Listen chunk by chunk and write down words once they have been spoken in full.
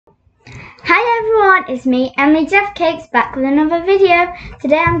everyone, it's me, Emily Jeff Cakes, back with another video.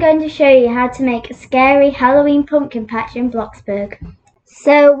 Today I'm going to show you how to make a scary Halloween pumpkin patch in BloxBurg.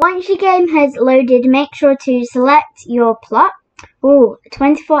 So once your game has loaded, make sure to select your plot.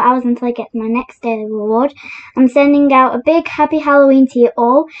 24 hours until I get my next daily reward. I'm sending out a big happy Halloween to you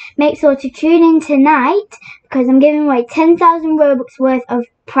all. Make sure to tune in tonight because I'm giving away 10,000 Robux worth of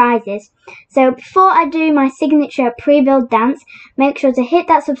prizes. So before I do my signature pre-build dance, make sure to hit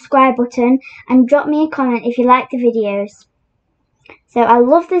that subscribe button and drop me a comment if you like the videos. So I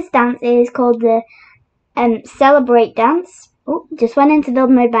love this dance. It is called the Celebrate dance. Just went into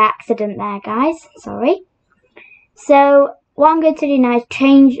build mode by accident there, guys. Sorry. So what I'm going to do now is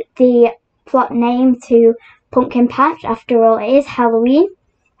change the plot name to Pumpkin Patch. After all, it is Halloween.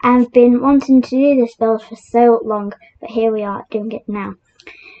 I've been wanting to do this build for so long, but here we are doing it now.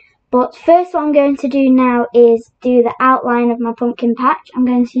 But first what I'm going to do now is do the outline of my pumpkin patch. I'm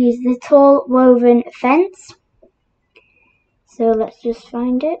going to use the tall woven fence. So let's just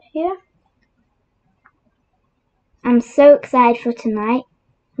find it here. I'm so excited for tonight.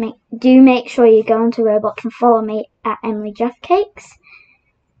 Do make sure you go onto Roblox and follow me at Emily Jeff Cakes.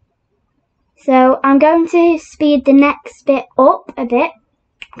 So I'm going to speed the next bit up a bit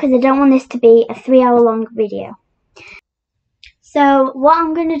because I don't want this to be a 3-hour long video. So what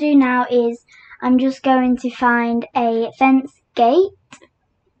I'm going to do now is I'm just going to find a fence gate.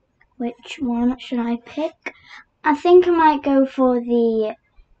 Which one should I pick? I think I might go for the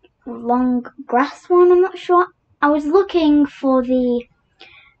long grass one, I'm not sure. I was looking for the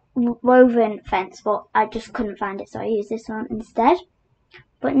woven fence, but I just couldn't find it, so I used this one instead.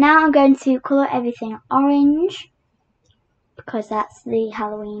 But now I'm going to colour everything orange because that's the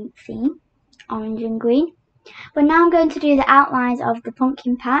Halloween theme, orange and green. But now I'm going to do the outlines of the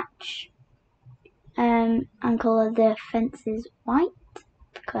pumpkin patch and colour the fences white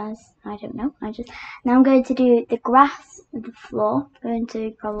because I don't know. Now I'm going to do the grass of the floor. I'm going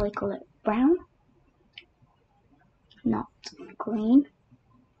to probably colour it brown, not green.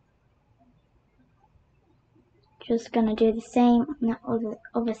 Just gonna do the same on the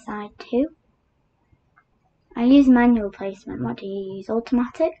other side too. I use manual placement. What do you use?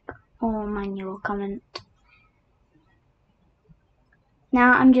 Automatic or manual? Comment.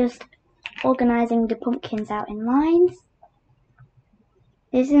 Now I'm just organising the pumpkins out in lines.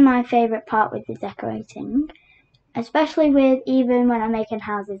 This is my favourite part with the decorating, especially with even when I'm making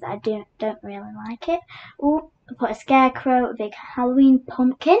houses. I don't really like it. I put a scarecrow, a big Halloween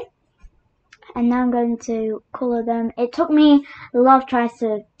pumpkin. And now I'm going to colour them. It took me a lot of tries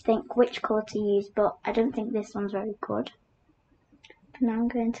to think which colour to use, but I don't think this one's very good. But now I'm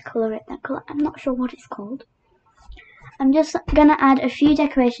going to colour it that colour. I'm not sure what it's called. I'm just going to add a few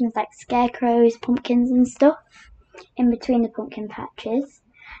decorations like scarecrows, pumpkins and stuff in between the pumpkin patches.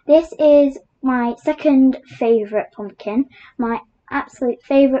 This is my second favourite pumpkin. My absolute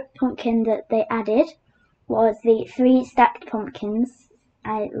favourite pumpkin that they added was the 3 stacked pumpkins.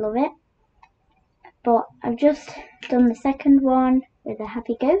 I love it. But I've just done the second one with a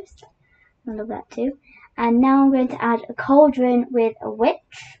happy ghost. I love that too. And now I'm going to add a cauldron with a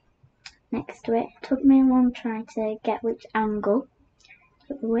witch next to it. It took me a long time to get which angle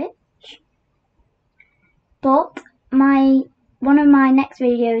for the witch. But one of my next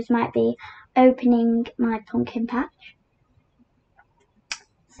videos might be opening my pumpkin patch.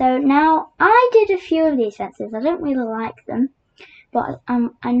 So now I did a few of these fences. I don't really like them. But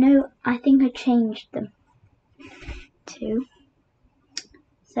I think I changed them too.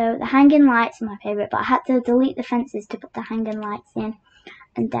 So the hanging lights are my favourite, but I had to delete the fences to put the hanging lights in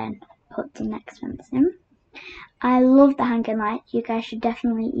and then put the next fence in. I love the hanging lights. You guys should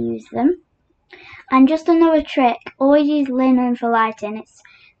definitely use them. And just another trick, always use linen for lighting. It's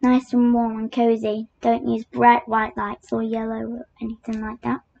nice and warm and cozy. Don't use bright white lights or yellow or anything like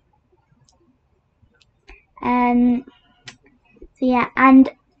that. So yeah, and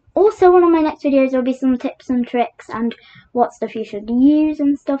also one of my next videos will be some tips and tricks and what stuff you should use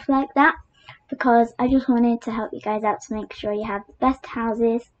and stuff like that, because I just wanted to help you guys out to make sure you have the best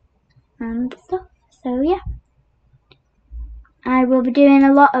houses and stuff. So yeah, I will be doing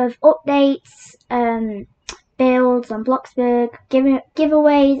a lot of updates, builds on BloxBurg,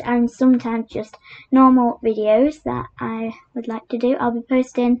 giveaways and sometimes just normal videos that I would like to do. I'll be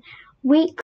posting weekly.